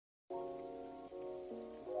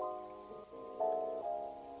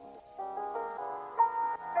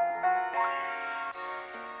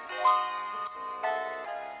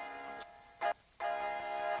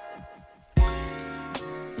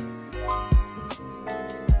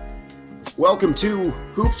Welcome to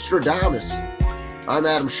Hoopstradamus. I'm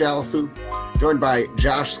Adam Shalafu, joined by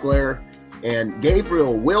Josh Sclair and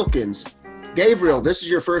Gabriel Wilkins. Gabriel, this is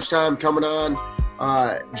your first time coming on.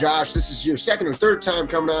 Josh, this is your second or third time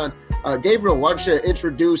coming on. Gabriel, why don't you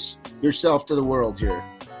introduce yourself to the world here?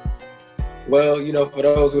 Well, for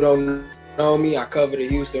those who don't know me, I cover the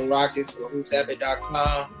Houston Rockets for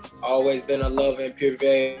Hoopstradamus.com. Always been a lover and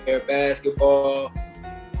purveyor of basketball.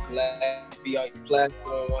 Glad to be on your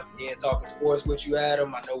platform once again, talking sports with you,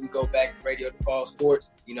 Adam. I know we go back to Radio DePaul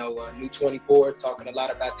Sports, New 24, talking a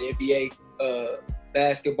lot about the NBA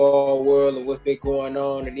basketball world and what's been going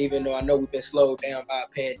on. And even though I know we've been slowed down by a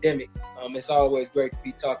pandemic, it's always great to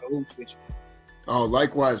be talking hoops with you. Oh,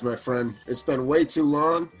 likewise, my friend. It's been way too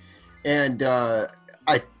long. And I'm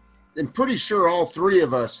pretty sure all three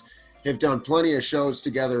of us have done plenty of shows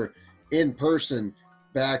together in person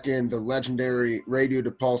back in the legendary Radio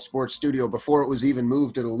DePaul Sports Studio before it was even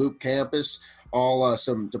moved to the Loop campus. All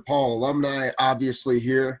some DePaul alumni obviously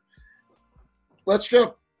here. Let's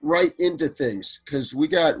jump right into things because we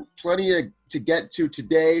got plenty to get to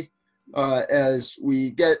today as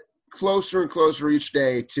we get closer and closer each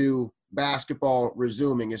day to basketball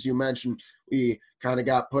resuming. As you mentioned, we kind of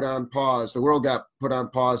got put on pause. The world got put on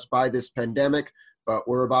pause by this pandemic, but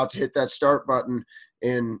we're about to hit that start button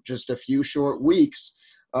in just a few short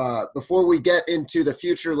weeks. Before we get into the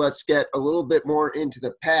future, let's get a little bit more into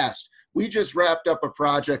the past. We just wrapped up a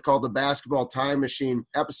project called the Basketball Time Machine.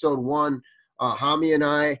 Episode 1, Hami and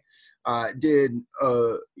I did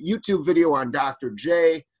a YouTube video on Dr.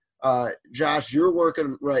 J. Josh, you're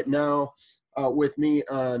working right now with me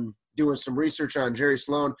on doing some research on Jerry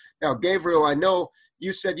Sloan. Now, Gabriel, I know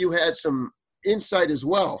you said you had some insight as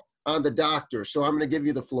well on the doctor, so I'm going to give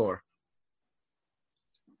you the floor.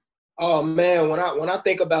 Oh man, when I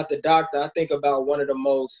think about the doctor, I think about one of the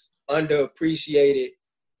most underappreciated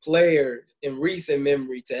players in recent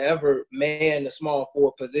memory to ever man the small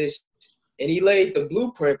forward position. And he laid the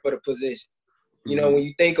blueprint for the position. When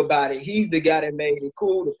you think about it, he's the guy that made it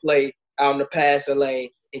cool to play out in the passing lane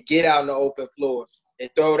and get out in the open floor and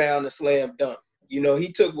throw down the slam dunk.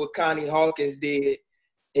 He took what Connie Hawkins did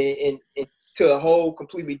and to a whole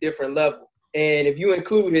completely different level. And if you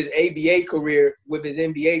include his ABA career with his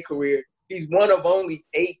NBA career, he's one of only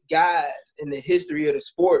 8 guys in the history of the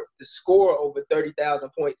sport to score over 30,000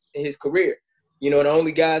 points in his career. The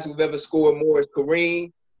only guys who've ever scored more is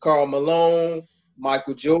Kareem, Karl Malone,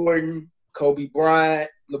 Michael Jordan, Kobe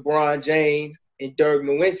Bryant, LeBron James, and Dirk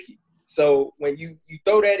Nowitzki. So when you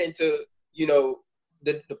throw that into,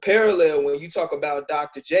 the parallel when you talk about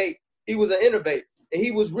Dr. J, he was an innovator. And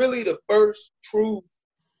he was really the first true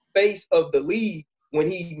face of the league when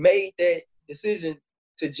he made that decision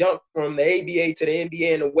to jump from the ABA to the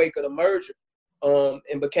NBA in the wake of the merger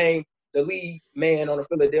and became the lead man on the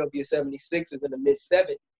Philadelphia 76ers in the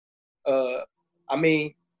mid-70s.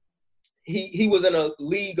 He was in a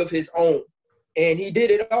league of his own, and he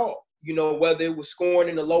did it all, whether it was scoring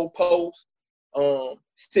in the low post,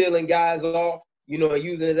 stealing guys off,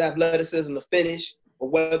 using his athleticism to finish, or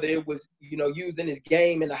whether it was, using his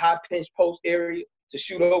game in the high pinch post area to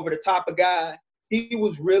shoot over the top of guys. He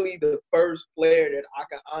was really the first player that I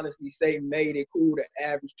can honestly say made it cool to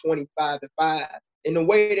average 25 and 5. And the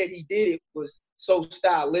way that he did it was so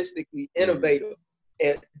stylistically innovative,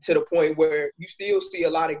 and to the point where you still see a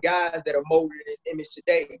lot of guys that are molded in his image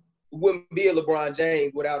today. It wouldn't be a LeBron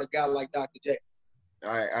James without a guy like Dr. J.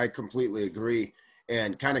 I completely agree.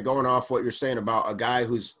 And kind of going off what you're saying about a guy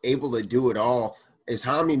who's able to do it all, as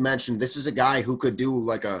Hami mentioned, this is a guy who could do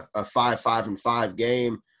like a 5-5-5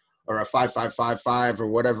 game or a 5-5-5-5 or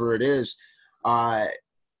whatever it is. I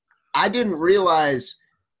didn't realize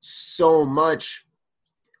so much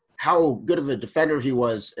how good of a defender he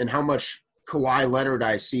was and how much Kawhi Leonard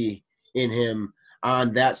I see in him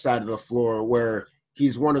on that side of the floor, where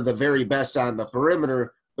he's one of the very best on the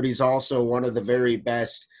perimeter, but he's also one of the very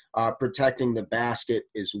best protecting the basket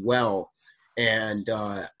as well. And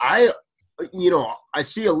I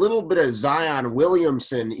see a little bit of Zion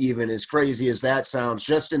Williamson, even as crazy as that sounds,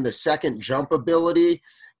 just in the second jump ability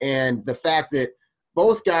and the fact that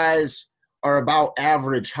both guys are about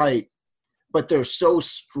average height, but they're so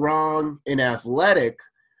strong and athletic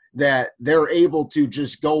that they're able to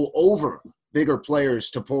just go over bigger players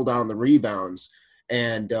to pull down the rebounds.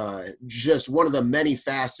 And just one of the many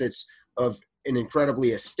facets of an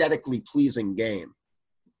incredibly aesthetically pleasing game.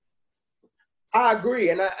 I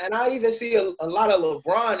agree, and I even see a lot of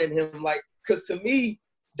LeBron in him, because to me,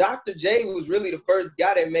 Dr. J was really the first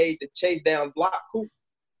guy that made the chase down block hoop.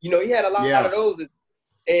 He had a lot of those,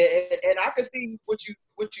 and I can see what you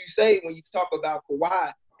say when you talk about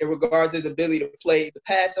Kawhi in regards to his ability to play the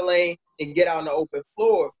passing lane and get out on the open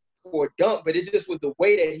floor for a dunk, but it just was the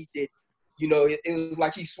way that he did it. You know, it was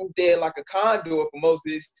like he swooped in like a condor for most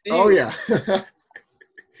of his steals. Oh, yeah.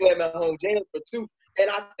 Slam at home jams for two. And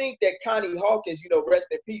I think that Connie Hawkins, you know, rest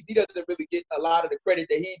in peace, he doesn't really get a lot of the credit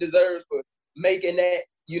that he deserves for making that,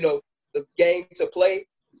 you know, the game to play.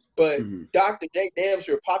 But Dr. J damn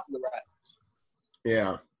sure popularized.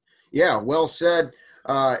 Yeah. Yeah, well said.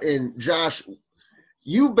 And Josh,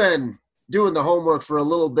 you've been doing the homework for a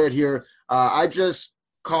little bit here. I just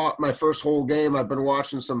caught my first whole game. I've been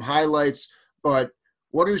watching some highlights, but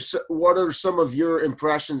what are some of your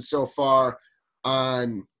impressions so far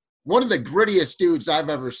on one of the grittiest dudes I've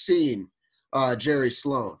ever seen, Jerry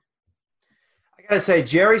Sloan? I got to say,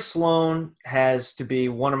 Jerry Sloan has to be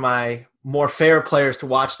one of my more favorite players to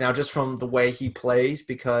watch now, just from the way he plays,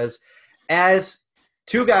 because as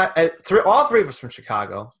all three of us from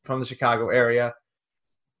Chicago, from the Chicago area,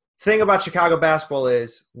 thing about Chicago basketball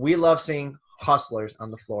is we love seeing hustlers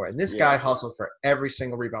on the floor. And this guy hustled for every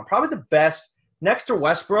single rebound. Probably the best, next to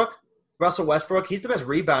Russell Westbrook, he's the best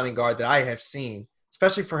rebounding guard that I have seen,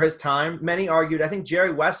 especially for his time. Many argued, I think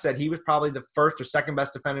Jerry West said he was probably the first or second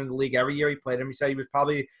best defender in the league every year he played him. He said he was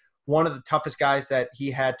probably one of the toughest guys that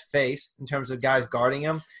he had to face in terms of guys guarding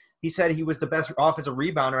him. He said he was the best offensive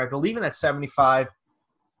rebounder. I believe in that 75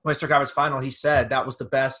 Western Conference final, he said that was the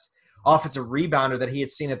best offensive rebounder that he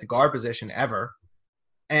had seen at the guard position ever.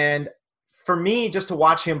 And for me, just to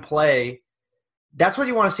watch him play, that's what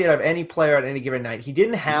you want to see out of any player at any given night. He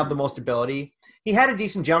didn't have the most ability. He had a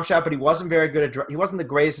decent jump shot, but he wasn't very good at he wasn't the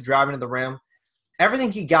greatest at driving to the rim.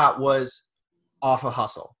 Everything he got was off of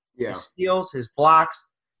hustle. Yeah. His steals, his blocks,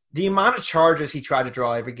 the amount of charges he tried to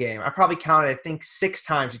draw every game. I probably counted, I think, 6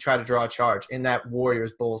 times he tried to draw a charge in that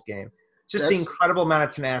Warriors-Bulls game. Just the incredible amount of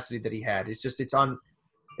tenacity that he had.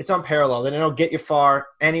 It's unparalleled, and it'll get you far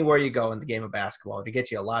anywhere you go in the game of basketball. It'll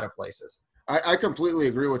get you a lot of places. I completely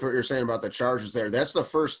agree with what you're saying about the charges there. That's the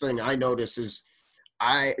first thing I notice is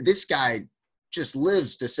this guy just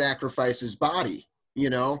lives to sacrifice his body, you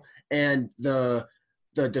know, and the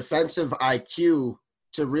defensive IQ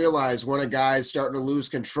to realize when a guy's starting to lose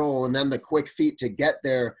control, and then the quick feet to get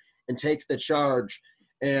there and take the charge.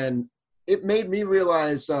 And it made me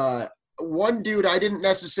realize one dude I didn't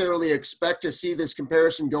necessarily expect to see this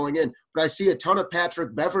comparison going in, but I see a ton of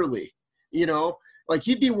Patrick Beverley, you know. Like,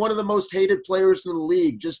 he'd be one of the most hated players in the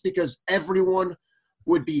league just because everyone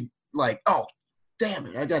would be like, oh, damn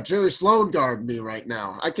it, I got Jerry Sloan guarding me right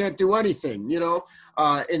now. I can't do anything, you know.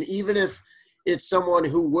 And even if it's someone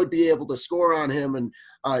who would be able to score on him and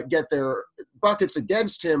get their buckets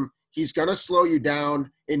against him, he's going to slow you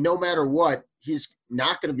down. And no matter what, he's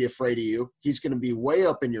not going to be afraid of you. He's going to be way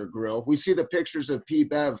up in your grill. We see the pictures of P.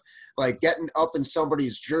 Bev, like, getting up in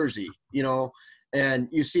somebody's jersey, you know. And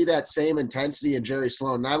you see that same intensity in Jerry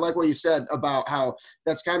Sloan. And I like what you said about how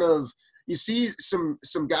that's kind of – you see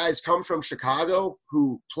some guys come from Chicago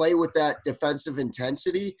who play with that defensive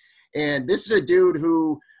intensity. And this is a dude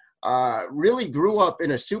who really grew up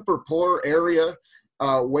in a super poor area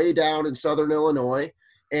way down in southern Illinois.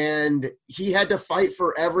 And he had to fight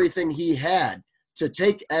for everything he had to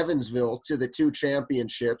take Evansville to the 2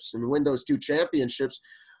 championships and win those 2 championships.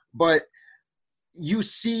 But – you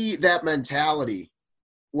see that mentality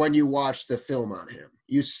when you watch the film on him.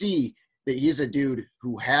 You see that he's a dude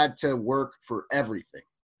who had to work for everything.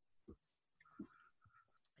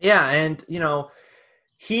 Yeah, and, you know,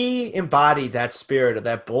 he embodied that spirit of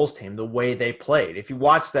that Bulls team, the way they played. If you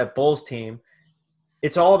watch that Bulls team,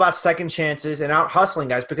 it's all about second chances and out hustling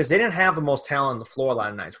guys because they didn't have the most talent on the floor a lot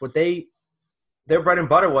of nights. Their bread and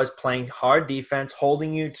butter was playing hard defense,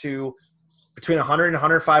 holding you to between 100 and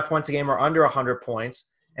 105 points a game or under 100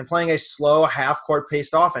 points, and playing a slow, half-court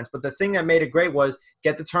paced offense. But the thing that made it great was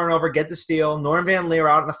get the turnover, get the steal, Norm Van Leer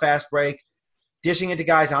out in the fast break, dishing it to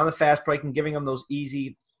guys on the fast break and giving them those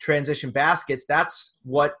easy transition baskets. That's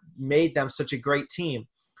what made them such a great team.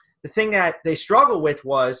 The thing that they struggled with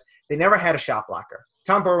was they never had a shot blocker.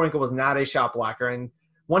 Tom Burwinkle was not a shot blocker, and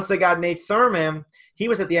once they got Nate Thurman, he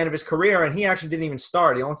was at the end of his career, and he actually didn't even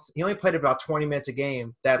start. He only played about 20 minutes a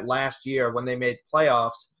game that last year when they made the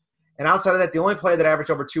playoffs. And outside of that, the only player that averaged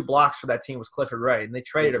over 2 blocks for that team was Clifford Ray, and they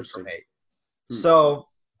traded him for Nate. So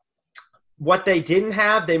what they didn't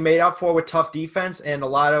have, they made up for with tough defense, and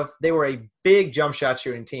they were a big jump shot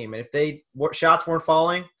shooting team. And if shots weren't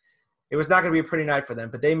falling, it was not going to be a pretty night for them.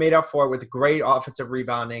 But they made up for it with great offensive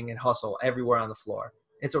rebounding and hustle everywhere on the floor.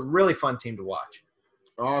 It's a really fun team to watch.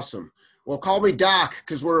 Awesome. Well, call me Doc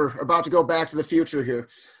because we're about to go back to the future here.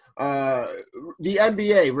 The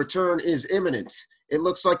NBA return is imminent. It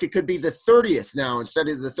looks like it could be the 30th now instead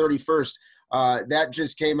of the 31st. That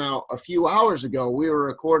just came out a few hours ago. We were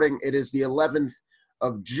recording. It is the 11th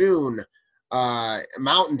of June,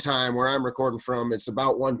 Mountain Time, where I'm recording from. It's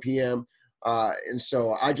about 1 p.m. And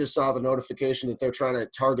so I just saw the notification that they're trying to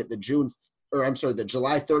target the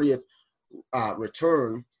July 30th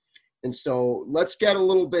return. And so let's get a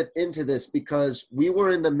little bit into this, because we were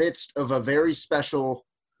in the midst of a very special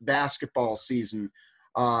basketball season.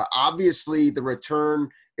 Obviously, the return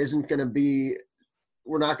isn't going to be –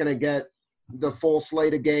 we're not going to get the full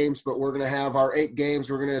slate of games, but we're going to have our 8 games.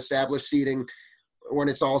 We're going to establish seeding when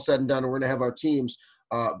it's all said and done, and we're going to have our teams.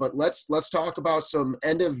 But let's talk about some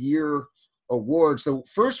end-of-year awards. The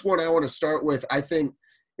first one I want to start with, I think,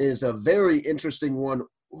 is a very interesting one.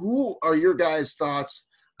 Who are your guys' thoughts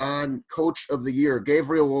on Coach of the Year?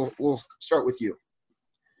 Gabriel, we'll start with you.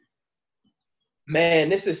 Man,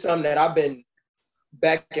 this is something that I've been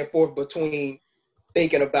back and forth between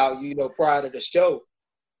thinking about, prior to the show.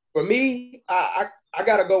 For me, I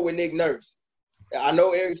got to go with Nick Nurse. I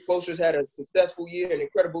know Eric Spoelstra's had a successful year, an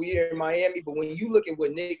incredible year in Miami, but when you look at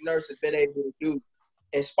what Nick Nurse has been able to do,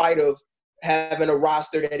 in spite of having a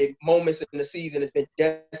roster that at moments in the season has been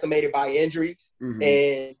decimated by injuries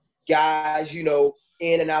and guys,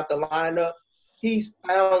 in and out the lineup, he's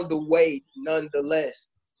found a way nonetheless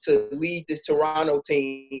to lead this Toronto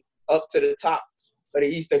team up to the top of the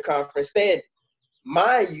Eastern Conference standing.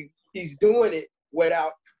 Mind you, he's doing it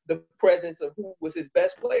without the presence of who was his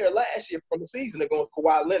best player last year from the season ago,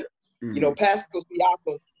 Kawhi Leonard. Pascal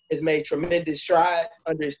Siakam has made tremendous strides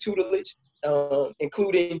under his tutelage,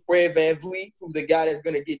 including Fred VanVleet, who's a guy that's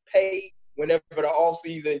going to get paid whenever the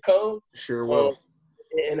offseason comes. Sure will.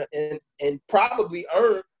 And probably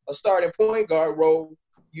earn a starting point guard role,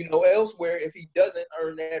 elsewhere if he doesn't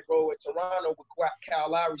earn that role at Toronto with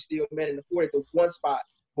Kyle Lowry still manning the fort at the one spot.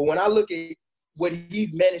 But when I look at what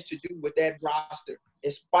he's managed to do with that roster,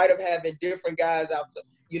 in spite of having different guys out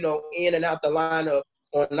in and out the lineup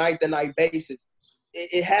on a night-to-night basis,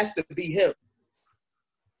 it has to be him.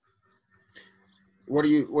 What do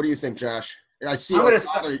you think, Josh? I see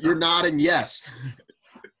you're nodding yes.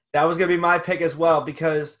 That was going to be my pick as well,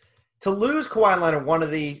 because to lose Kawhi Leonard, one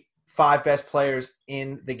of the 5 best players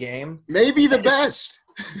in the game. Maybe the best.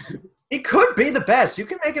 He could be the best. You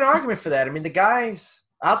can make an argument for that. I mean, the guys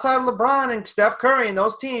outside of LeBron and Steph Curry and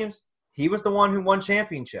those teams, he was the one who won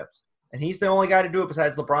championships. And he's the only guy to do it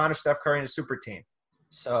besides LeBron or Steph Curry and a super team.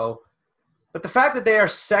 So, but the fact that they are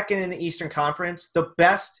second in the Eastern Conference, the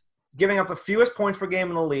best, giving up the fewest points per game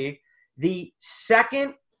in the league, the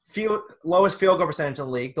second lowest field goal percentage in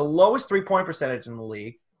the league, the lowest three-point percentage in the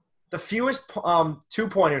league, the fewest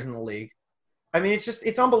two-pointers in the league. I mean,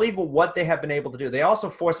 it's unbelievable what they have been able to do. They also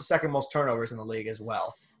force the second most turnovers in the league as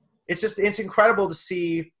well. It's incredible to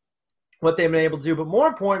see what they've been able to do. But more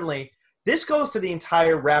importantly, this goes to the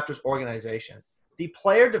entire Raptors organization. The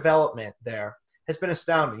player development there has been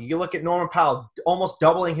astounding. You look at Norman Powell almost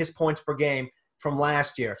doubling his points per game from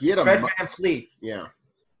last year. Fred VanVleet. Yeah.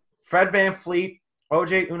 Fred VanVleet,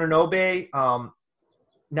 OJ Anunoby.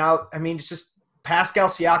 Now, I mean, it's just Pascal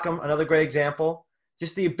Siakam, another great example.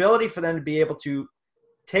 Just the ability for them to be able to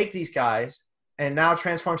take these guys and now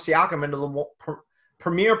transform Siakam into the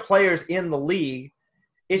premier players in the league.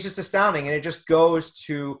 It's just astounding, and it just goes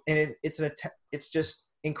to – and it's just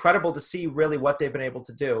incredible to see really what they've been able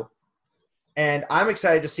to do. And I'm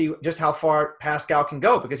excited to see just how far Pascal can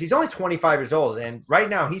go, because he's only 25 years old, and right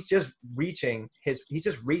now he's just reaching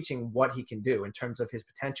what he can do in terms of his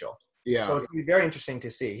potential. Yeah. So it's going to be very interesting to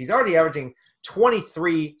see. He's already averaging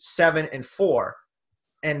 23, 7, and 4,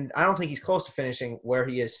 and I don't think he's close to finishing where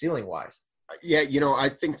he is ceiling-wise. Yeah, I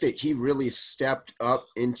think that he really stepped up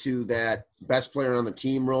into that best player on the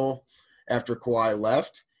team role after Kawhi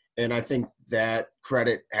left. And I think that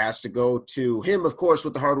credit has to go to him, of course,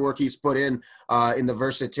 with the hard work he's put in the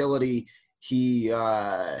versatility he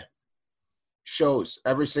shows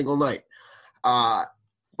every single night.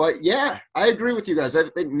 But, yeah, I agree with you guys. I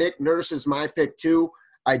think Nick Nurse is my pick, too.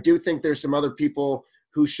 I do think there's some other people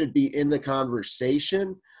who should be in the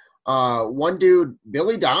conversation. One dude,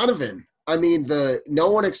 Billy Donovan. I mean,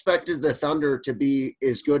 no one expected the Thunder to be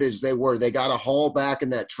as good as they were. They got a haul back in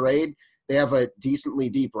that trade. They have a decently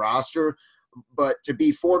deep roster, but to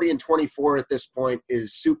be 40-24 at this point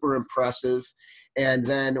is super impressive. And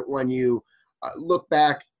then when you look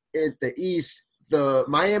back at the East, the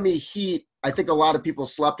Miami Heat, I think a lot of people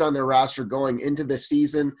slept on their roster going into the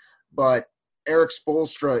season, but Eric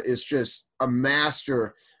Spoelstra is just a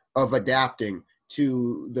master of adapting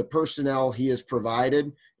to the personnel he has provided,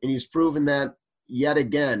 and he's proven that yet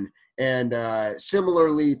again. And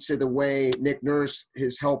similarly to the way Nick Nurse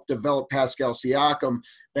has helped develop Pascal Siakam,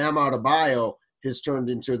 Bam Adebayo has turned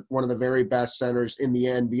into one of the very best centers in the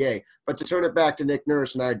NBA. But to turn it back to Nick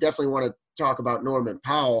Nurse, and I definitely want to talk about Norman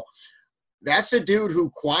Powell, that's a dude who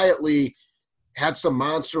quietly had some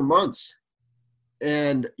monster months.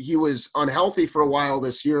 And he was unhealthy for a while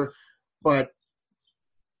this year, but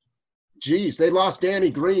geez, they lost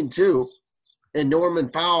Danny Green too. And Norman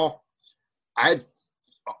Powell, I'd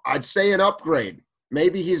say an upgrade.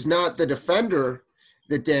 Maybe he's not the defender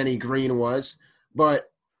that Danny Green was,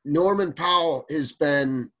 but Norman Powell has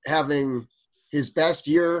been having his best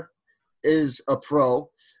year as a pro.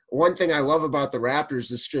 One thing I love about the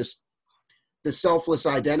Raptors is just the selfless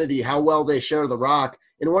identity, how well they share the rock.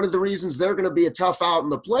 And one of the reasons they're going to be a tough out in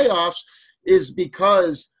the playoffs is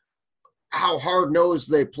because how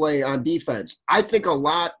hard-nosed they play on defense. I think a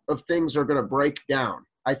lot of things are going to break down.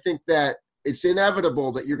 I think that it's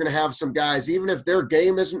inevitable that you're going to have some guys, even if their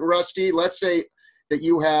game isn't rusty, let's say that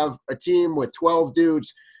you have a team with 12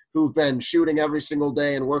 dudes who've been shooting every single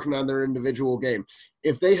day and working on their individual game.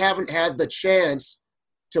 If they haven't had the chance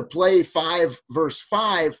to play 5 versus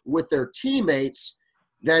 5 with their teammates,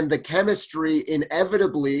 then the chemistry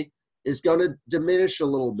inevitably is going to diminish a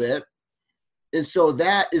little bit. And so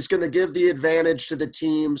that is going to give the advantage to the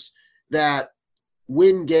teams that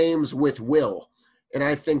win games with will. And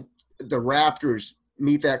I think the Raptors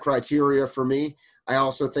meet that criteria for me. I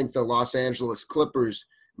also think the Los Angeles Clippers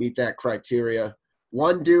meet that criteria.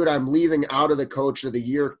 One dude I'm leaving out of the Coach of the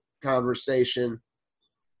Year conversation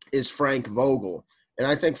is Frank Vogel. And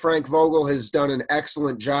I think Frank Vogel has done an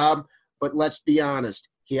excellent job, but let's be honest.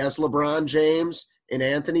 He has LeBron James and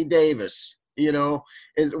Anthony Davis. You know,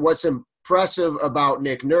 and what's impressive about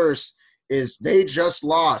Nick Nurse is they just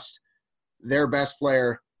lost their best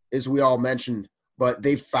player, as we all mentioned, but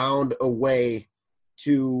they found a way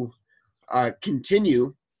to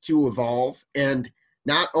continue to evolve and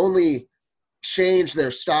not only change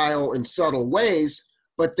their style in subtle ways,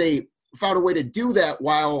 but they found a way to do that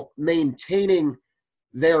while maintaining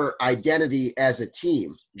their identity as a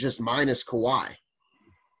team, just minus Kawhi.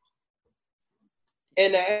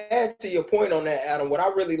 And to add to your point on that, Adam, what I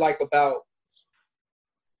really like about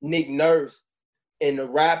Nick Nurse and the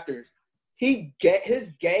Raptors,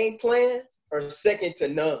 his game plans are second to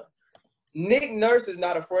none. Nick Nurse is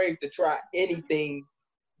not afraid to try anything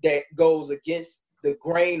that goes against the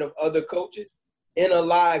grain of other coaches in a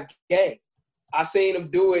live game. I seen him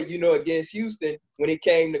do it, against Houston when it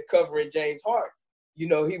came to covering James Harden. He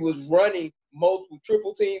was running multiple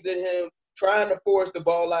triple teams at him, trying to force the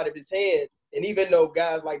ball out of his hands. And even though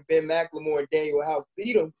guys like Ben McLemore and Daniel House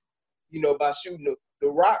beat him, by shooting the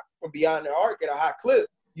rock from beyond the arc at a high clip,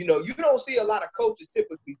 you don't see a lot of coaches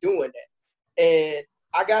typically doing that. And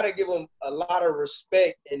I got to give them a lot of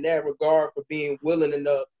respect in that regard for being willing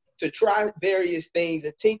enough to try various things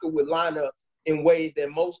and tinker with lineups in ways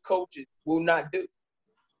that most coaches will not do.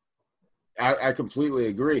 I completely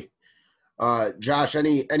agree. Josh,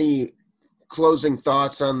 any closing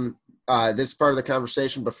thoughts on this part of the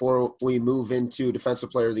conversation before we move into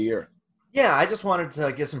Defensive Player of the Year? Yeah, I just wanted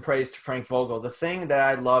to give some praise to Frank Vogel. The thing that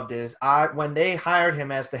I loved is when they hired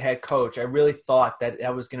him as the head coach, I really thought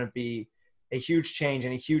that was going to be a huge change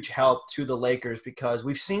and a huge help to the Lakers because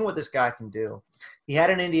we've seen what this guy can do. He had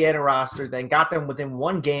an Indiana roster, then got them within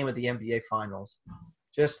one game of the NBA Finals,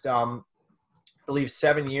 just I believe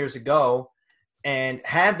 7 years ago, and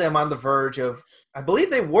had them on the verge of, I believe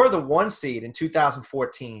they were the 1 seed in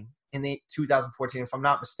 2014, if I'm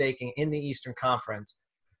not mistaken, in the Eastern Conference.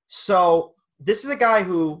 So this is a guy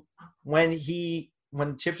who, when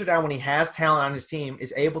chips are down, when he has talent on his team,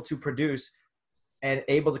 is able to produce and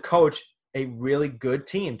able to coach a really good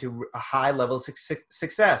team to a high level of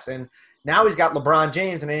success. And now he's got LeBron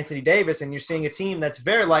James and Anthony Davis, and you're seeing a team that's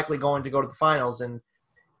very likely going to go to the finals. And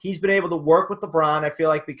he's been able to work with LeBron, I feel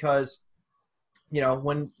like, because,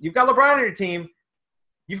 when you've got LeBron on your team,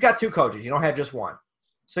 you've got 2 coaches. You don't have just one.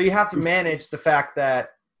 So you have to manage the fact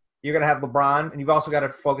that you're going to have LeBron, and you've also got to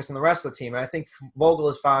focus on the rest of the team. And I think Vogel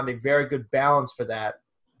has found a very good balance for that,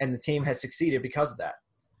 and the team has succeeded because of that.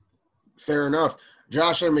 Fair enough.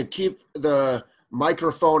 Josh, I'm going to keep the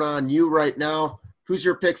microphone on you right now. Who's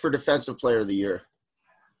your pick for Defensive Player of the Year?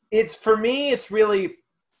 For me, it's really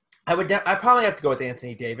 – I probably have to go with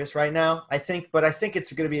Anthony Davis right now, I think. But I think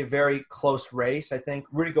it's going to be a very close race. I think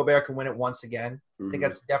Rudy Gobert can win it once again. I think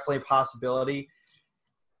that's definitely a possibility.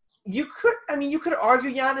 You could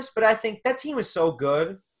argue Giannis, but I think that team is so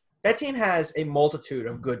good. That team has a multitude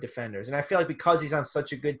of good defenders. And I feel like because he's on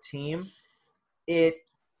such a good team,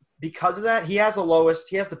 because of that, he has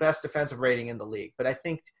the best defensive rating in the league. But I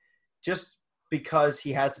think just because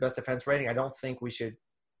he has the best defense rating, I don't think we should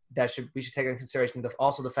take into consideration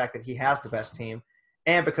also the fact that he has the best team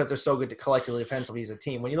and because they're so good to collectively defensively as a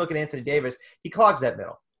team. When you look at Anthony Davis, he clogs that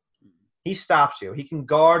middle. He stops you. He can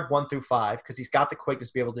guard 1 through 5 because he's got the quickness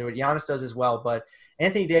to be able to do it. Giannis does as well. But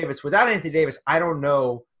Anthony Davis, without Anthony Davis, I don't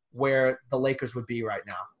know where the Lakers would be right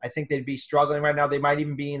now. I think they'd be struggling right now. They might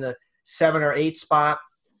even be in the 7 or 8 spot.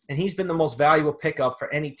 And he's been the most valuable pickup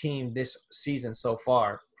for any team this season so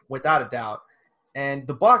far, without a doubt. And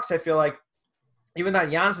the Bucks, I feel like, even though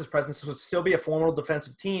Giannis's presence would still be a formidable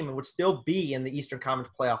defensive team and would still be in the Eastern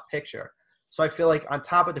Conference playoff picture. So I feel like on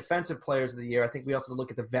top of defensive players of the year, I think we also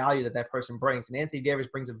look at the value that that person brings. And Anthony Davis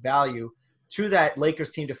brings a value to that Lakers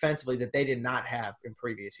team defensively that they did not have in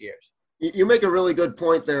previous years. You make a really good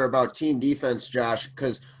point there about team defense, Josh,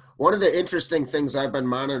 because one of the interesting things I've been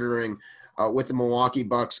monitoring with the Milwaukee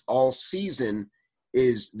Bucks all season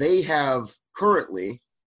is they have currently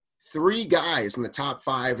 3 guys in the top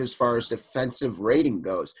 5 as far as defensive rating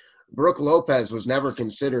goes. Brook Lopez was never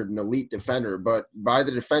considered an elite defender, but by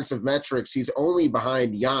the defensive metrics, he's only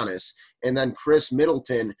behind Giannis. And then Chris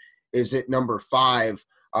Middleton is at number 5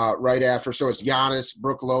 right after. So it's Giannis,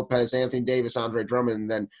 Brook Lopez, Anthony Davis, Andre Drummond, and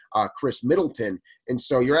then Chris Middleton. And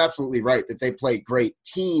so you're absolutely right that they play great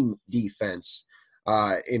team defense.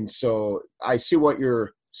 And so I see what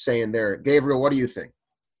you're saying there. Gabriel, what do you think?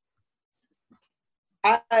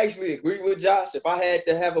 I actually agree with Josh. If I had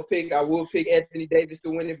to have a pick, I would pick Anthony Davis to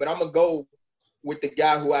win it, but I'm going to go with the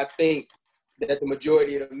guy who I think that the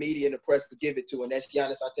majority of the media and the press to give it to, and that's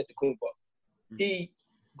Giannis Antetokounmpo.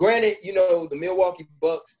 Granted, the Milwaukee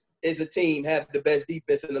Bucks as a team have the best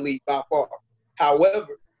defense in the league by far.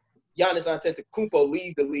 However, Giannis Antetokounmpo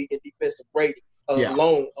leads the league in defensive rating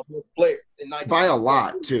alone among players. By a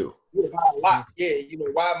lot, too. Yeah, by a lot. Yeah,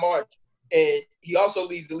 wide margin. And he also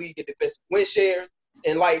leads the league in defensive win shares.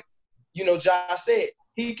 And like, Josh said,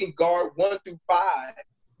 he can guard 1 through 5,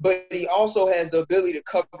 but he also has the ability to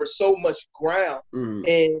cover so much ground.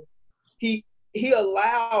 And he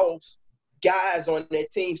allows guys on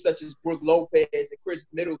that team, such as Brook Lopez and Chris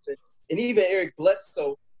Middleton, and even Eric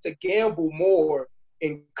Bledsoe, to gamble more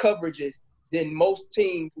in coverages than most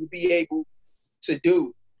teams would be able to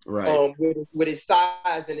do. Right. With his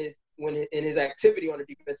size and his activity on the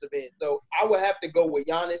defensive end. So I would have to go with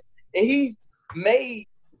Giannis, and he's made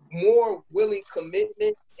more willing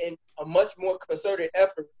commitments and a much more concerted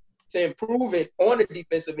effort to improving on the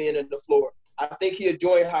defensive end of the floor. I think he'll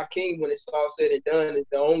join Hakeem when it's all said and done as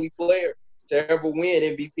the only player to ever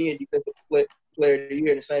win MVP and Defensive Player of the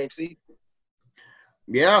Year in the same season.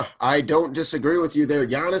 Yeah, I don't disagree with you there.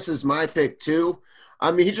 Giannis is my pick too.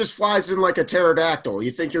 I mean, he just flies in like a pterodactyl.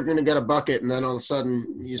 You think you're going to get a bucket, and then all of a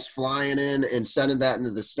sudden he's flying in and sending that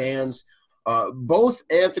into the stands. Both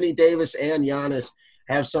Anthony Davis and Giannis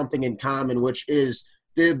have something in common, which is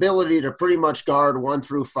the ability to pretty much guard 1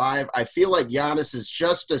 through 5. I feel like Giannis is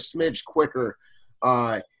just a smidge quicker,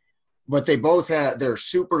 but they both they're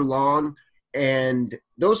super long, and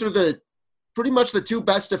those are pretty much the 2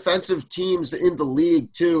 best defensive teams in the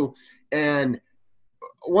league too. And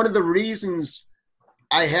one of the reasons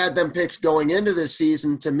I had them picked going into this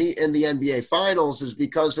season to meet in the NBA Finals is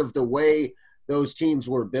because of the way those teams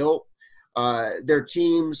were built. They're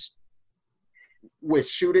teams with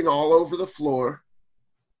shooting all over the floor.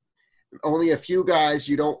 Only a few guys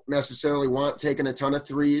you don't necessarily want taking a ton of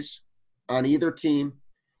threes on either team.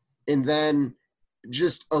 And then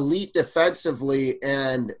just elite defensively,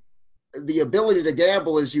 and the ability to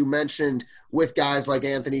gamble, as you mentioned, with guys like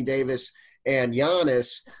Anthony Davis and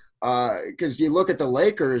Giannis. Because you look at the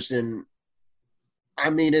Lakers, and,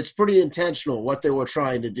 I mean, it's pretty intentional what they were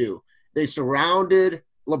trying to do. They surrounded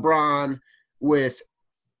LeBron with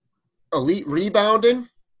elite rebounding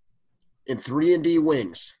and 3-and-D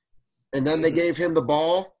wings. And then they gave him the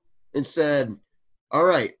ball and said, all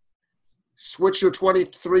right, switch your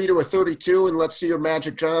 23 to a 32 and let's see your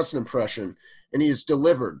Magic Johnson impression. And he has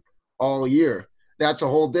delivered all year. That's a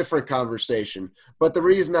whole different conversation. But the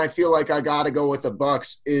reason I feel like I got to go with the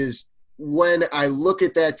Bucks is when I look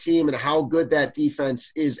at that team and how good that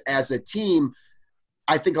defense is as a team,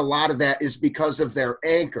 I think a lot of that is because of their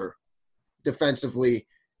anchor defensively,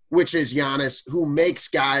 which is Giannis, who makes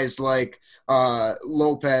guys like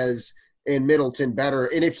Lopez and Middleton better.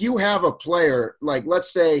 And if you have a player, like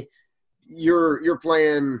let's say you're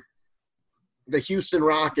playing the Houston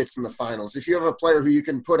Rockets in the finals, if you have a player who you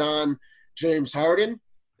can put on James Harden,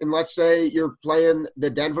 and let's say you're playing the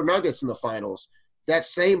Denver Nuggets in the finals, that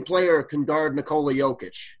same player can guard Nikola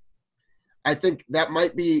Jokic. I think that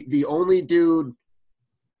might be the only dude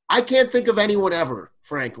 – I can't think of anyone ever,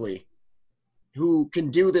 frankly, who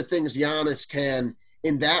can do the things Giannis can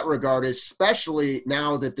in that regard, especially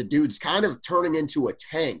now that the dude's kind of turning into a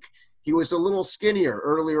tank he was a little skinnier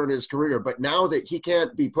earlier in his career, but now that he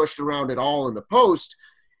can't be pushed around at all in the post,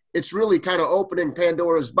 it's really kind of opening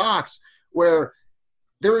Pandora's box where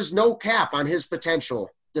there is no cap on his potential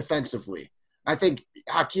defensively. I think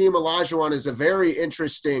Hakeem Olajuwon is a very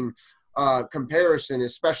interesting comparison,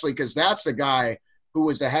 especially because that's a guy who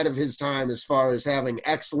was ahead of his time as far as having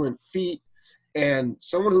excellent feet and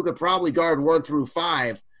someone who could probably guard 1 through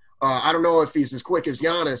 5. I don't know if he's as quick as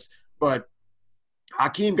Giannis, but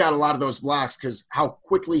Hakeem got a lot of those blocks because how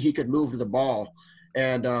quickly he could move to the ball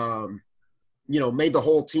and, made the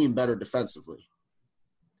whole team better defensively.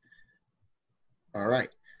 All right.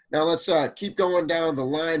 Now let's keep going down the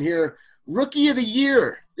line here. Rookie of the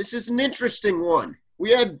Year. This is an interesting one.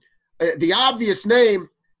 We had the obvious name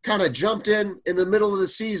kind of jumped in the middle of the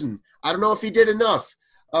season. I don't know if he did enough.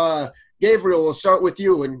 Gabriel, we'll start with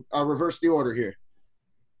you and reverse the order here.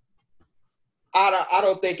 I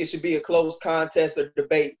don't think it should be a close contest or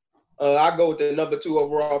debate. I go with the number 2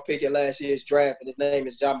 overall pick in last year's draft, and his name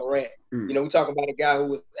is Ja Morant. We talk about a guy who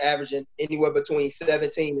was averaging anywhere between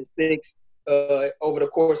 17 and 6 over the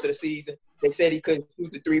course of the season. They said he couldn't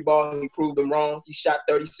shoot the 3 ball. He proved them wrong. He shot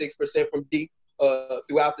 36% from deep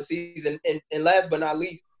throughout the season. And last but not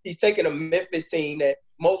least, he's taken a Memphis team that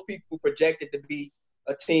most people projected to be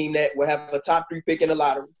a team that will have a top 3 pick in the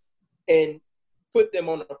lottery and put them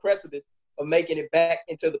on the precipice of making it back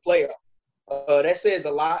into the playoffs. That says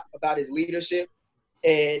a lot about his leadership.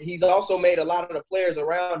 And he's also made a lot of the players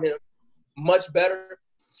around him much better,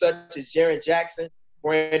 such as Jaren Jackson,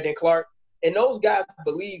 Brandon Clark. And those guys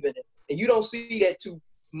believe in him. And you don't see that too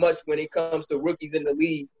much when it comes to rookies in the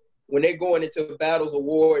league. When they're going into battles of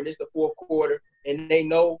war and it's the fourth quarter and they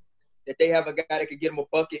know that they have a guy that could get them a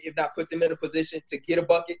bucket, if not put them in a position to get a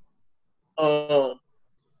bucket,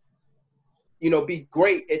 be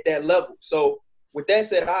great at that level. So with that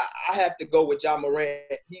said, I have to go with Ja Morant.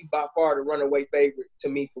 He's by far the runaway favorite to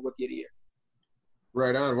me for Rookie of the Year.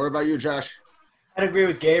 Right on. What about you, Josh? I'd agree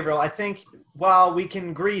with Gabriel. I think while we can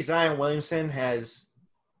agree Zion Williamson has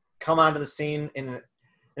come onto the scene in an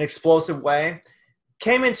explosive way,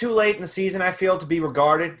 came in too late in the season, I feel, to be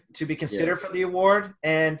considered for the award.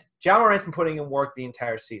 And Ja Morant's been putting in work the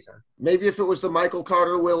entire season. Maybe if it was the Michael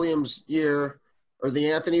Carter Williams year or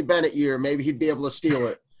the Anthony Bennett year, maybe he'd be able to steal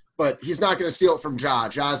it. But he's not going to steal it from Ja.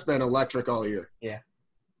 Ja's been electric all year. Yeah.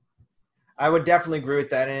 I would definitely agree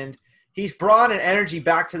with that. And he's brought an energy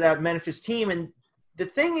back to that Memphis team. And the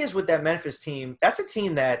thing is with that Memphis team, that's a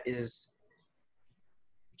team that is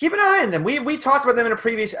 – keep an eye on them. We talked about them in a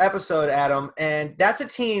previous episode, Adam, and that's a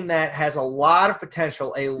team that has a lot of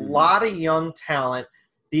potential, a lot of young talent.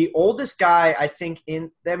 The oldest guy, I think, they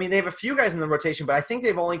have a few guys in the rotation, but I think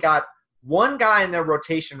they've only got one guy in their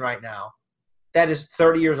rotation right now that is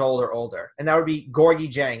 30 years old or older, and that would be Gorgie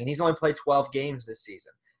Jang, and he's only played 12 games this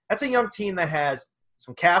season. That's a young team that has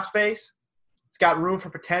some cap space. It's got room for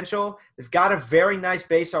potential. They've got a very nice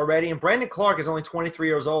base already, and Brandon Clark is only 23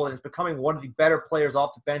 years old and is becoming one of the better players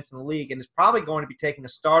off the bench in the league and is probably going to be taking a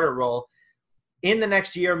starter role in the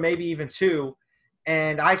next year, maybe even 2,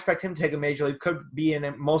 and I expect him to take a major league, could be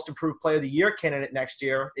a most improved player of the year candidate next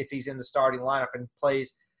year if he's in the starting lineup and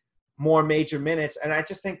plays more major minutes. And I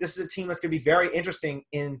just think this is a team that's going to be very interesting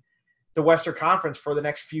in the Western Conference for the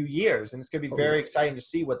next few years. And it's going to be very exciting to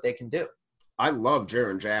see what they can do. I love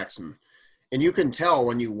Jaren Jackson. And you can tell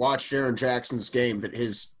when you watch Jaren Jackson's game that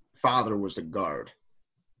his father was a guard,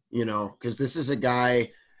 because this is a guy,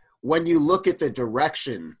 when you look at the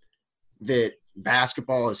direction that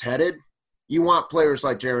basketball is headed, you want players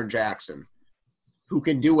like Jaren Jackson who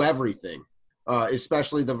can do everything,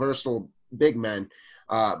 especially the versatile big men.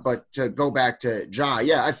 But to go back to Ja,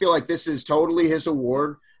 I feel like this is totally his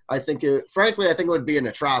award. I think it would be an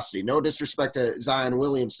atrocity. No disrespect to Zion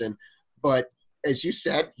Williamson, but as you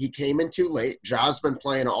said, he came in too late. Ja's been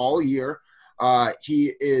playing all year.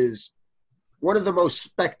 He is one of the most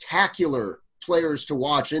spectacular players to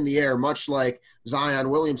watch in the air, much like Zion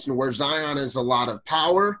Williamson, where Zion is a lot of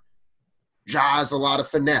power, Ja is a lot of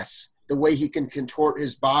finesse. The way he can contort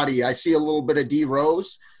his body. I see a little bit of D.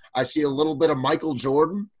 Rose. I see a little bit of Michael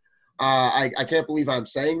Jordan. I can't believe I'm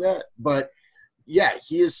saying that. But, yeah,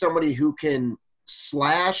 he is somebody who can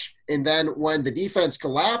slash, and then when the defense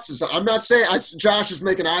collapses, I'm not saying – Josh is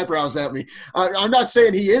making eyebrows at me. I'm not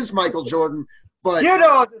saying he is Michael Jordan, but – You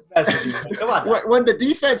know – Come on. When the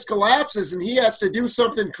defense collapses and he has to do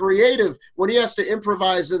something creative, when he has to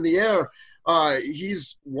improvise in the air,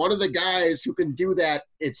 he's one of the guys who can do that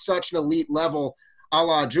at such an elite level, a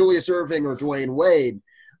la Julius Erving or Dwayne Wade.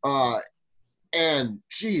 And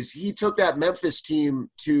geez, he took that Memphis team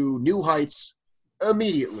to new heights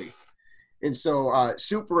immediately. And so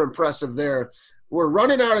super impressive there. we're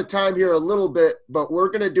running out of time here a little bit, but we're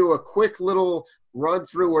going to do a quick little run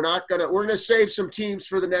through. We're going to save some teams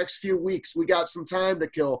for the next few weeks. We got some time to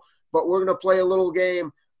kill, but we're going to play a little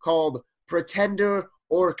game called Pretender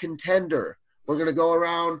or Contender. We're going to go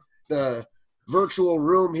around the virtual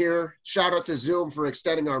room here. Shout out to Zoom for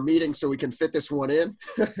extending our meeting so we can fit this one in.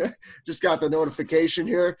 Just got the notification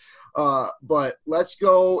here. But let's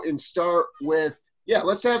go and start with,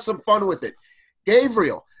 let's have some fun with it.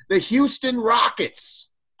 Gabriel, the Houston Rockets,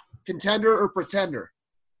 contender or pretender?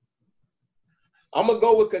 I'm going to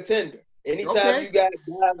go with contender. Anytime you got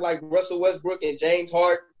guys like Russell Westbrook and James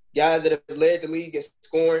Harden, guys that have led the league in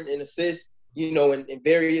scoring and assists, in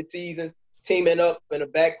various seasons, teaming up in a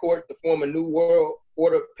backcourt to form a new world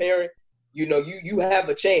order pairing, you have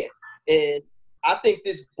a chance. And I think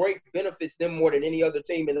this break benefits them more than any other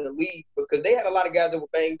team in the league because they had a lot of guys that were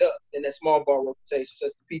banged up in that small ball rotation, such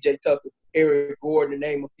as P.J. Tucker, Eric Gordon, to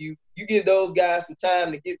name a few. You give those guys some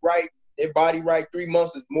time to get right, their body right. 3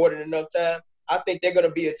 months is more than enough time. I think they're going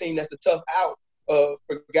to be a team that's a tough out for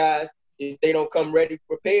guys if they don't come ready,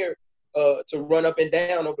 prepared to run up and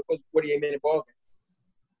down over the course of 48-minute ball game.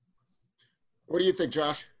 What do you think,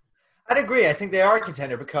 Josh? I'd agree. I think they are a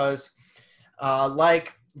contender because,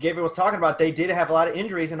 like Gabriel was talking about, they did have a lot of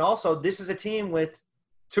injuries. And also, this is a team with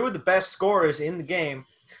two of the best scorers in the game.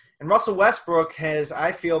 And Russell Westbrook has,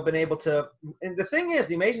 I feel, been able to – and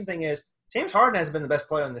the amazing thing is, James Harden hasn't been the best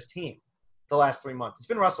player on this team the last 3 months. It's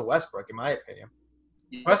been Russell Westbrook, in my opinion.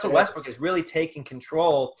 Russell Westbrook is really taking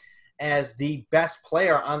control as the best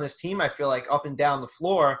player on this team, I feel like, up and down the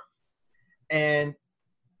floor. And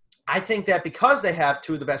I think that because they have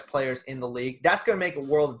two of the best players in the league, that's going to make a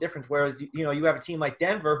world of difference. Whereas, you have a team like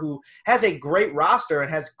Denver who has a great roster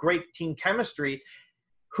and has great team chemistry.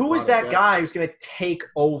 Who is that guy who's going to take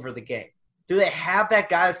over the game? Do they have that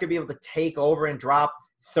guy that's going to be able to take over and drop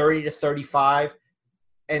 30 to 35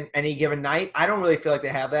 in any given night? I don't really feel like they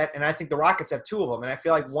have that. And I think the Rockets have two of them. And I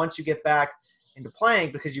feel like once you get back into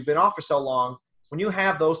playing, because you've been off for so long, when you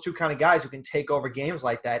have those two kind of guys who can take over games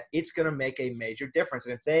like that, it's going to make a major difference.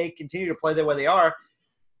 And if they continue to play the way they are,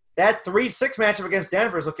 that 3-6 matchup against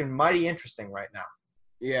Denver is looking mighty interesting right now.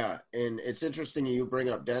 Yeah, and it's interesting you bring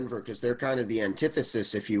up Denver because they're kind of the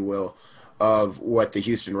antithesis, if you will, of what the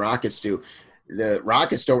Houston Rockets do. The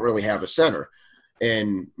Rockets don't really have a center.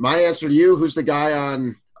 And my answer to you, who's the guy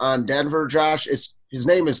on Denver, Josh, his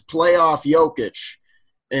name is Playoff Jokic.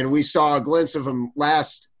 And we saw a glimpse of him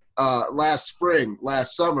last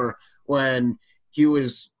summer, when he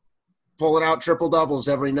was pulling out triple doubles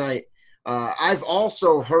every night. I've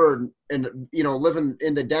also heard, and living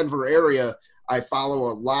in the Denver area, I follow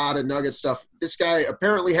a lot of Nugget stuff. This guy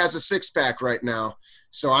apparently has a six-pack right now.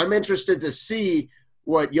 So I'm interested to see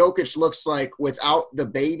what Jokic looks like without the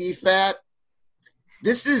baby fat.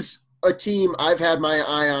 This is a team I've had my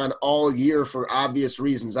eye on all year for obvious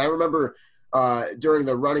reasons. I remember during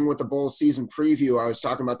the Running with the Bulls season preview, I was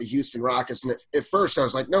talking about the Houston Rockets. And at first I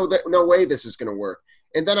was like, no way this is going to work.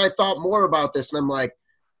 And then I thought more about this, and I'm like,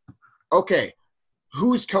 okay,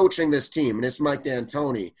 who's coaching this team? And it's Mike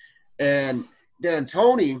D'Antoni. And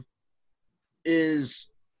D'Antoni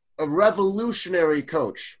is a revolutionary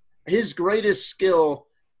coach. His greatest skill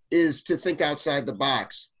is to think outside the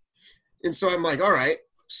box. And so I'm like, all right,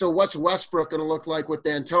 so what's Westbrook going to look like with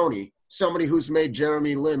D'Antoni? Somebody who's made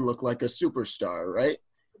Jeremy Lin look like a superstar, right?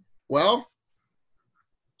 Well,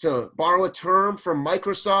 to borrow a term from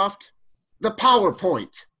Microsoft, the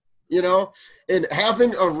PowerPoint. And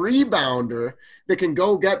having a rebounder that can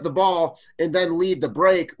go get the ball and then lead the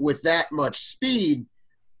break with that much speed,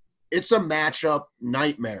 it's a matchup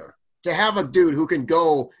nightmare. To have a dude who can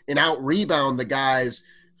go and out-rebound the guys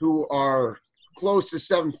who are close to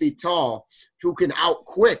 7 feet tall, who can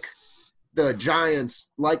out-quick the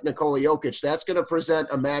Giants like Nikola Jokic, that's going to present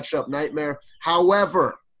a matchup nightmare.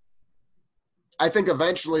 However, I think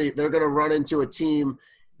eventually they're going to run into a team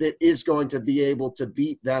that is going to be able to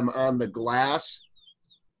beat them on the glass.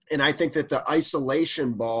 And I think that the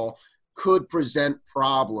isolation ball could present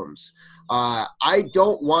problems. I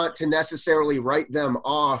don't want to necessarily write them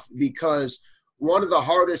off because one of the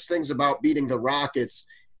hardest things about beating the Rockets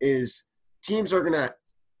is teams are going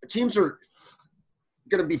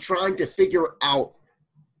to be trying to figure out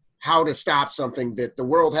how to stop something that the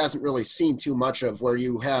world hasn't really seen too much of, where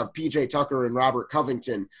you have P.J. Tucker and Robert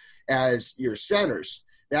Covington as your centers.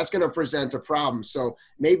 That's going to present a problem. So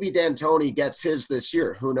maybe D'Antoni gets his this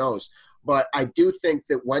year. Who knows? But I do think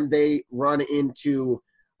that when they run into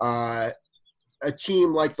a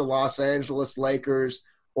team like the Los Angeles Lakers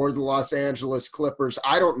or the Los Angeles Clippers,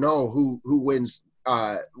 I don't know who wins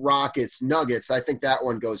Rockets, Nuggets. I think that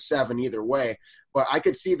one goes 7 either way. But I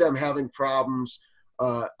could see them having problems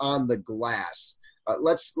on the glass.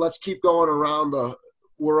 Let's keep going around the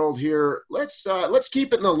world here. Let's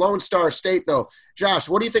keep it in the Lone Star State, though. Josh,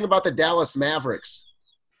 what do you think about the Dallas Mavericks?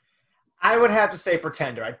 I would have to say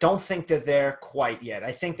pretender. I don't think that they're quite yet.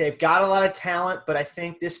 I think they've got a lot of talent, but I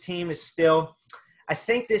think this team is still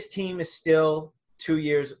 2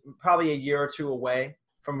 years, probably a year or two away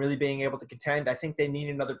from really being able to contend. I think they need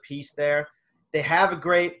another piece there. They have a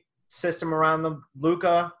great system around them,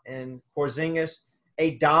 Luka and Porzingis,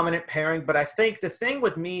 a dominant pairing. But I think the thing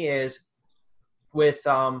with me is with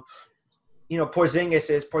Porzingis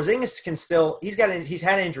can still – he's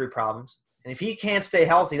had injury problems. And if he can't stay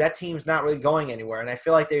healthy, that team's not really going anywhere. And I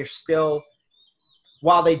feel like they're still –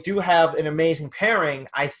 while they do have an amazing pairing,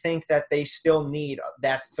 I think that they still need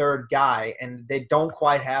that third guy, and they don't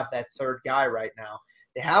quite have that third guy right now.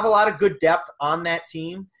 They have a lot of good depth on that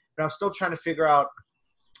team, but I'm still trying to figure out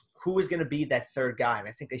who is going to be that third guy. And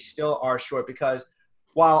I think they still are short because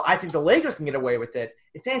while I think the Lakers can get away with it,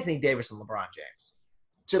 it's Anthony Davis and LeBron James.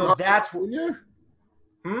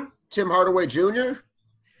 Tim Hardaway Jr.?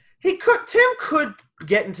 Tim could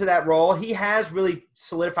get into that role. He has really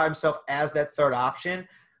solidified himself as that third option,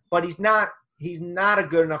 but he's not a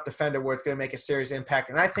good enough defender where it's going to make a serious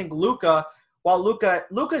impact. And I think Luka, while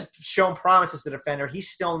Luka's shown promise as a defender,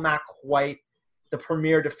 he's still not quite the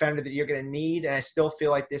premier defender that you're going to need. And I still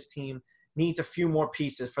feel like this team needs a few more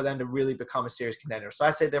pieces for them to really become a serious contender. So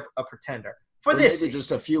I say they're a pretender for this. Maybe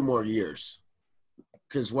just a few more years.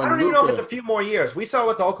 Because I don't even know if it's a few more years. We saw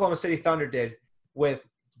what the Oklahoma City Thunder did with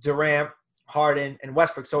Durant, Harden, and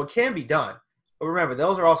Westbrook, so it can be done. But remember,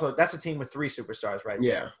 that's a team with 3 superstars, right?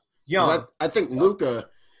 Yeah. Young. I think Luka,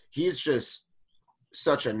 he's just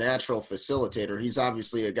such a natural facilitator. He's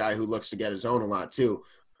obviously a guy who looks to get his own a lot too.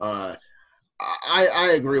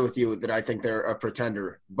 I agree with you that I think they're a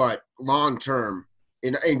pretender, but long term,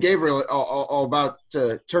 and Gabriel, I'll about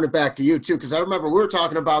to turn it back to you too, because I remember we were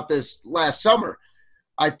talking about this last summer.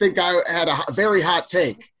 I think I had a very hot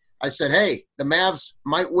take. I said, hey, the Mavs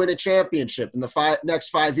might win a championship in the next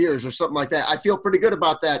 5 years or something like that. I feel pretty good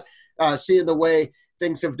about that, seeing the way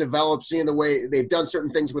things have developed, seeing the way they've done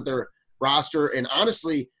certain things with their roster. And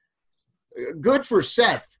honestly, good for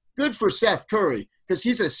Seth Curry, because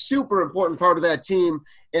he's a super important part of that team,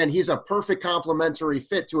 and he's a perfect complementary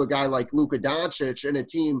fit to a guy like Luka Doncic and a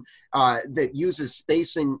team that uses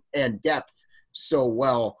spacing and depth so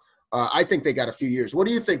well. I think they got a few years. What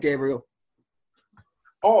do you think, Gabriel?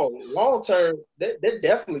 Oh, long term, they're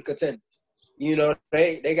definitely contenders. You know,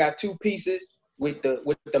 they got 2 pieces with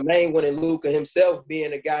the main one in Luka himself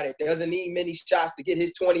being a guy that doesn't need many shots to get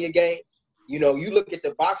his 20 a game. You know, you look at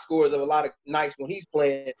the box scores of a lot of nights when he's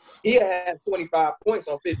playing, he'll have 25 points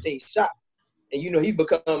on 15 shots. And, you know, he's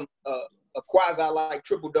become a quasi-like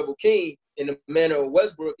triple-double king in the manner of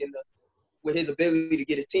Westbrook with his ability to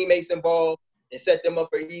get his teammates involved and set them up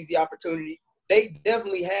for easy opportunities. They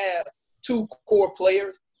definitely have 2 core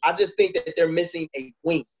players. I just think that they're missing a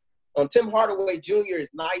wing. Tim Hardaway Jr. is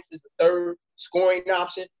nice as a third scoring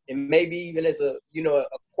option, and maybe even as a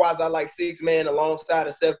quasi-like 6-man alongside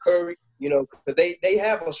of Seth Curry, you know, because they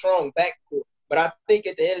have a strong backcourt. But I think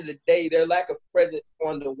at the end of the day, their lack of presence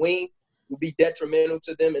on the wing will be detrimental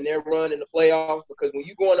to them in their run in the playoffs, because when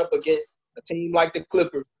you're going up against a team like the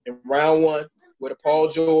Clippers in round 1 with a Paul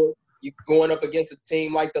George, you're going up against a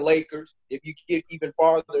team like the Lakers. If you get even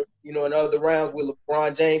farther, you know, in other rounds with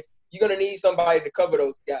LeBron James, you're going to need somebody to cover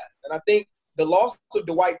those guys. And I think the loss of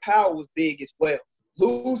Dwight Powell was big as well.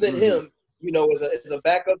 Losing him, you know, as a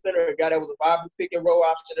backup center, a guy that was a viable pick and roll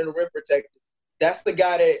option and a rim protector, that's the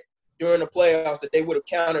guy that during the playoffs that they would have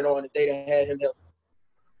counted on if they'd have had him help.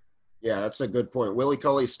 Yeah, that's a good point. Willie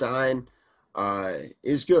Cauley-Stein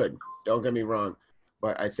is good. Don't get me wrong.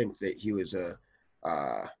 But I think that he was a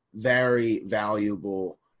very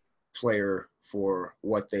valuable player for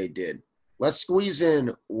what they did. Let's squeeze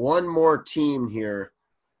in one more team here,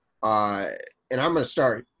 and I'm going to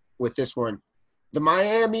start with this one. The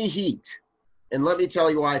Miami Heat. And let me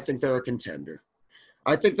tell you why I think they're a contender.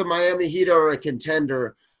 I think the Miami Heat are a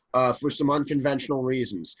contender for some unconventional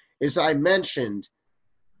reasons. As I mentioned,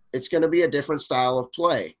 it's going to be a different style of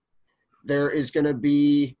play. There is going to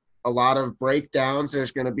be a lot of breakdowns.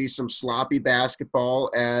 There's going to be some sloppy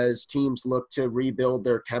basketball as teams look to rebuild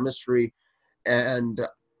their chemistry. And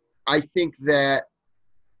I think that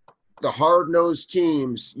the hard-nosed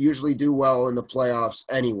teams usually do well in the playoffs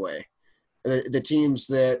anyway. The teams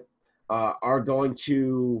that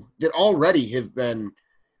that already have been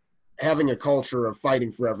having a culture of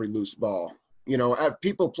fighting for every loose ball. You know,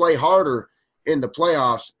 people play harder in the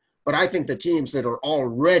playoffs But I think the teams that are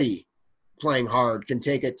already playing hard can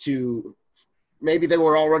take it to maybe they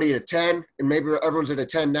were already at a 10, and maybe everyone's at a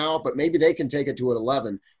 10 now, but maybe they can take it to an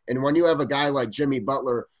 11. And when you have a guy like Jimmy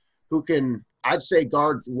Butler who can, I'd say,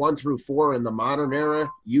 guard 1 through 4 in the modern era,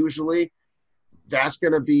 usually, that's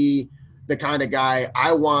going to be the kind of guy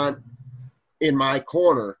I want in my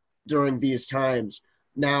corner during these times.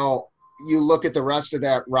 Now, you look at the rest of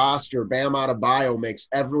that roster, Bam Adebayo makes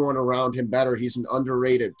everyone around him better. He's an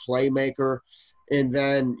underrated playmaker. And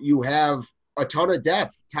then you have a ton of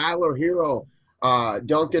depth. Tyler Hero,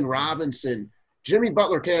 Duncan Robinson. Jimmy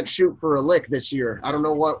Butler can't shoot for a lick this year. I don't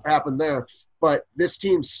know what happened there. But this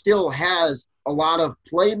team still has a lot of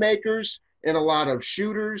playmakers and a lot of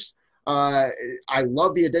shooters. I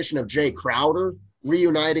love the addition of Jay Crowder,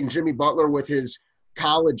 reuniting Jimmy Butler with his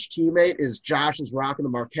college teammate. Is Josh is rocking the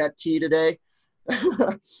Marquette tee today.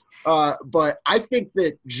 But I think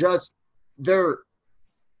that just their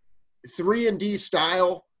 3-and-D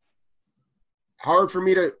style, hard for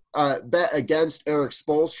me to bet against Eric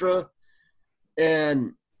Spoelstra.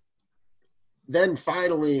 And then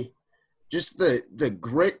finally, just the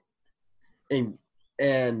grit and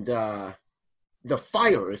the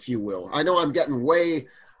fire, if you will. I know I'm getting way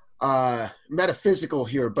metaphysical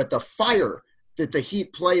here, but the fire that the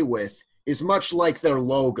Heat play with is much like their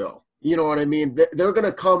logo. You know what I mean? They're going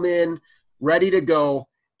to come in ready to go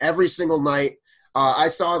every single night. I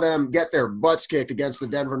saw them get their butts kicked against the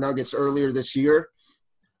Denver Nuggets earlier this year,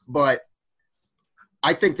 but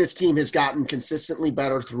I think this team has gotten consistently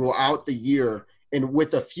better throughout the year, and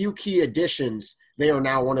with a few key additions, they are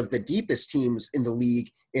now one of the deepest teams in the league,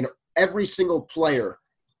 and every single player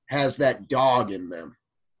has that dog in them.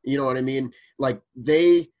 You know what I mean? Like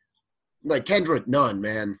Kendrick Nunn,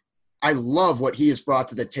 man. I love what he has brought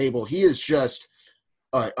to the table. He is just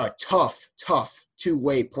a tough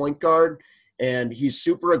two-way point guard, and he's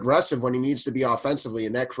super aggressive when he needs to be offensively,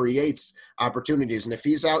 and that creates opportunities. And if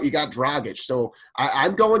he's out, you got Dragic. So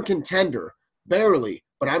I'm going contender, barely,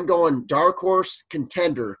 but I'm going dark horse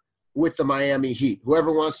contender with the Miami Heat.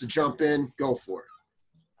 Whoever wants to jump in, go for it.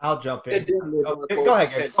 I'll jump in. Go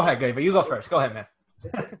ahead, Gabe. You go first. Go ahead, man.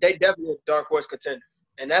 They definitely a dark horse contender.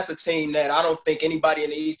 And that's a team that I don't think anybody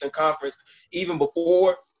in the Eastern Conference, even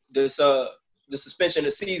before this the suspension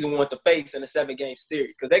of the season, want to face in a 7-game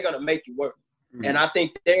series, because they're going to make you work. Mm-hmm. And I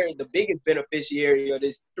think they're the biggest beneficiary of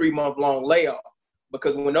this 3-month-long layoff,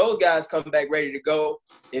 because when those guys come back ready to go,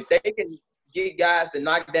 if they can get guys to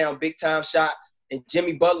knock down big-time shots and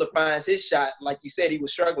Jimmy Butler finds his shot, like you said, he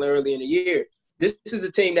was struggling early in the year, this is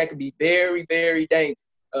a team that can be very, very dangerous.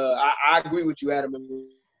 I agree with you, Adam, in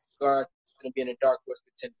regards to them being a dark horse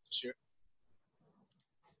contender for sure.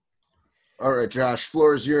 All right, Josh,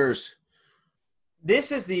 floor is yours.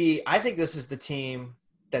 I think this is the team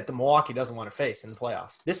that the Milwaukee doesn't want to face in the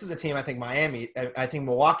playoffs. This is the team I think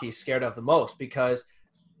Milwaukee is scared of the most, because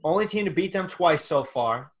only team to beat them twice so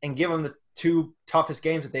far and give them the 2 toughest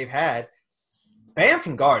games that they've had. Bam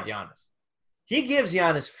can guard Giannis. He gives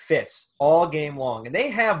Giannis fits all game long, and they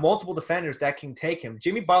have multiple defenders that can take him.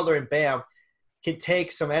 Jimmy Butler and Bam can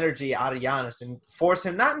take some energy out of Giannis and force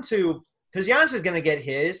him not into – because Giannis is going to get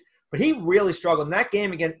his, but he really struggled. In that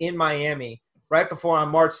game again in Miami right before on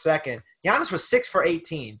March 2nd, Giannis was 6 for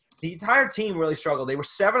 18. The entire team really struggled. They were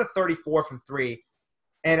 7 of 34 from 3,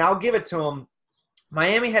 and I'll give it to them.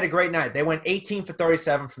 Miami had a great night. They went 18 for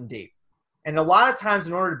 37 from deep. And a lot of times,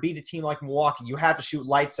 in order to beat a team like Milwaukee, you have to shoot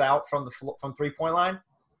lights out from 3-point line.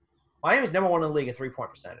 Miami's number 1 in the league in 3-point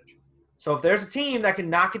percentage. So if there's a team that can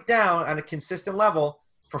knock it down on a consistent level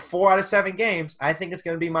for 4 out of 7 games, I think it's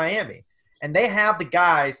going to be Miami. And they have the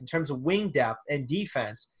guys in terms of wing depth and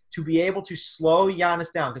defense to be able to slow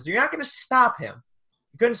Giannis down, because you're not going to stop him.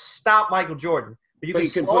 You couldn't stop Michael Jordan, but you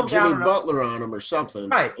can put Jimmy Butler on him or something,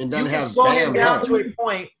 right? And then you can have slow Bam him down to a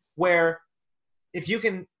point where if you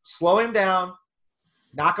can slow him down,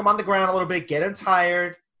 knock him on the ground a little bit, get him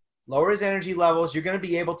tired, lower his energy levels, you're going to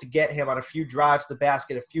be able to get him on a few drives to the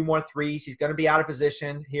basket, a few more threes. He's going to be out of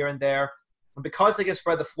position here and there. And because they can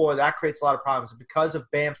spread the floor, that creates a lot of problems. And because of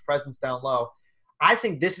Bam's presence down low, I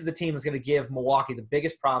think this is the team that's going to give Milwaukee the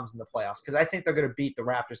biggest problems in the playoffs, because I think they're going to beat the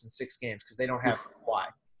Raptors in 6 games because they don't have Kawhi.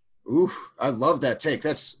 Oof, I love that take.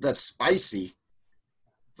 That's spicy,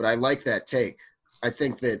 but I like that take. I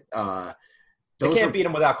think that they can't beat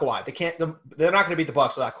them without Kawhi. They're not going to beat the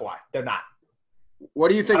Bucks without Kawhi. They're not.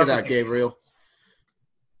 What do you think of that, Gabriel?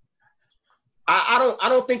 I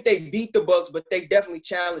don't think they beat the Bucks, but they definitely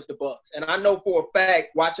challenged the Bucks. And I know for a fact,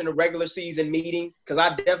 watching the regular season meetings, because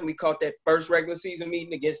I definitely caught that first regular season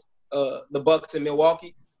meeting against the Bucks in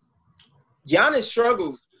Milwaukee. Giannis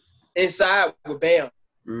struggles inside with Bam.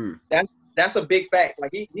 that's a big fact.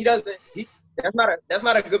 Like he doesn't that's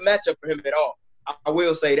not a good matchup for him at all. I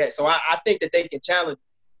will say that. So I think that they can challenge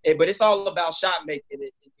it, but it's all about shot making and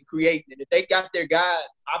creating. And if they got their guys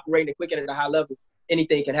operating and clicking at a high level,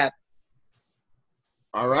 anything can happen.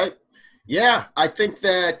 All right. Yeah, I think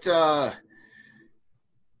that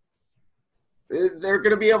they're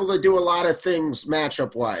going to be able to do a lot of things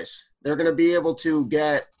matchup-wise. They're going to be able to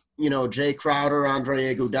get, Jay Crowder,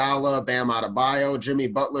 Andre Iguodala, Bam Adebayo, Jimmy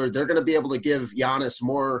Butler. They're going to be able to give Giannis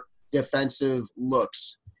more defensive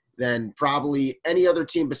looks than probably any other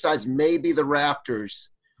team besides maybe the Raptors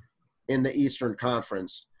in the Eastern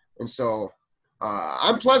Conference. And so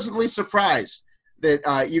I'm pleasantly surprised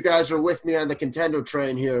that you guys are with me on the contender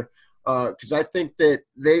train here because I think that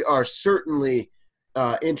they are certainly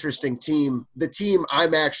interesting team. The team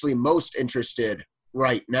I'm actually most interested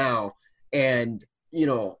right now. And,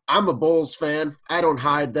 I'm a Bulls fan. I don't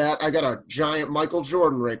hide that. I got a giant Michael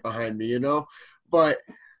Jordan right behind me, But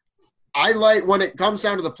I like when it comes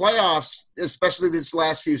down to the playoffs, especially these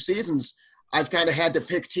last few seasons, I've kind of had to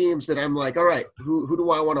pick teams that I'm like, all right, who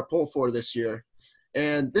do I want to pull for this year?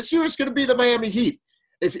 And this year is going to be the Miami Heat.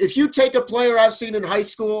 If you take a player I've seen in high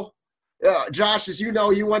school, Josh, as you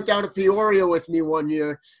know, you went down to Peoria with me one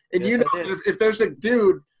year, and yes, if there's a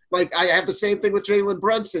dude, like I have the same thing with Jalen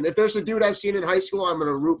Brunson. If there's a dude I've seen in high school, I'm going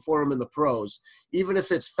to root for him in the pros, even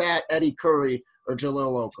if it's fat Eddie Curry or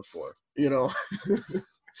Jahlil Okafor,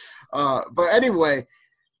 But anyway,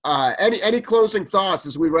 any closing thoughts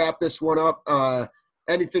as we wrap this one up?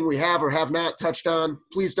 Anything we have or have not touched on,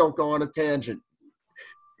 please don't go on a tangent.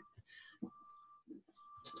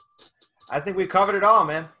 I think we covered it all,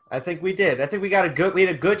 man. I think we did. I think we had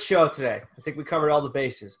a good show today. I think we covered all the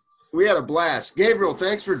bases. We had a blast. Gabriel,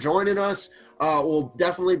 thanks for joining us. We'll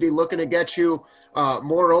definitely be looking to get you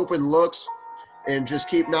more open looks and just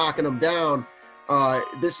keep knocking them down.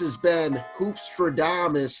 This has been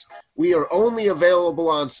Hoopstradamus. We are only available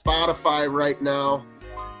on Spotify right now.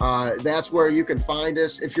 That's where you can find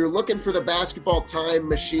us. If you're looking for the Basketball Time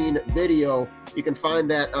Machine video, you can find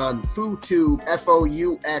that on FooTube,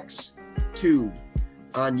 F-O-U-X Tube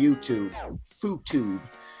on YouTube, FooTube.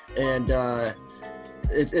 And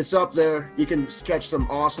it's up there. You can catch some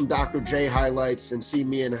awesome Dr. J highlights and see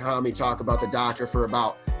me and Hami talk about the doctor for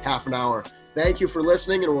about half an hour. Thank you for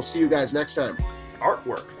listening, and we'll see you guys next time.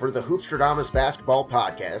 Artwork for the Hoopstradamus Basketball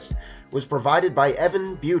Podcast was provided by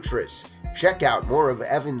Evan Butris. Check out more of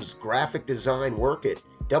Evan's graphic design work at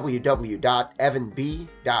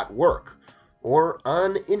www.evanb.work or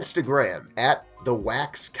on Instagram at The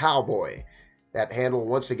Wax Cowboy. That handle,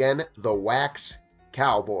 once again, The Wax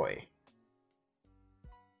Cowboy.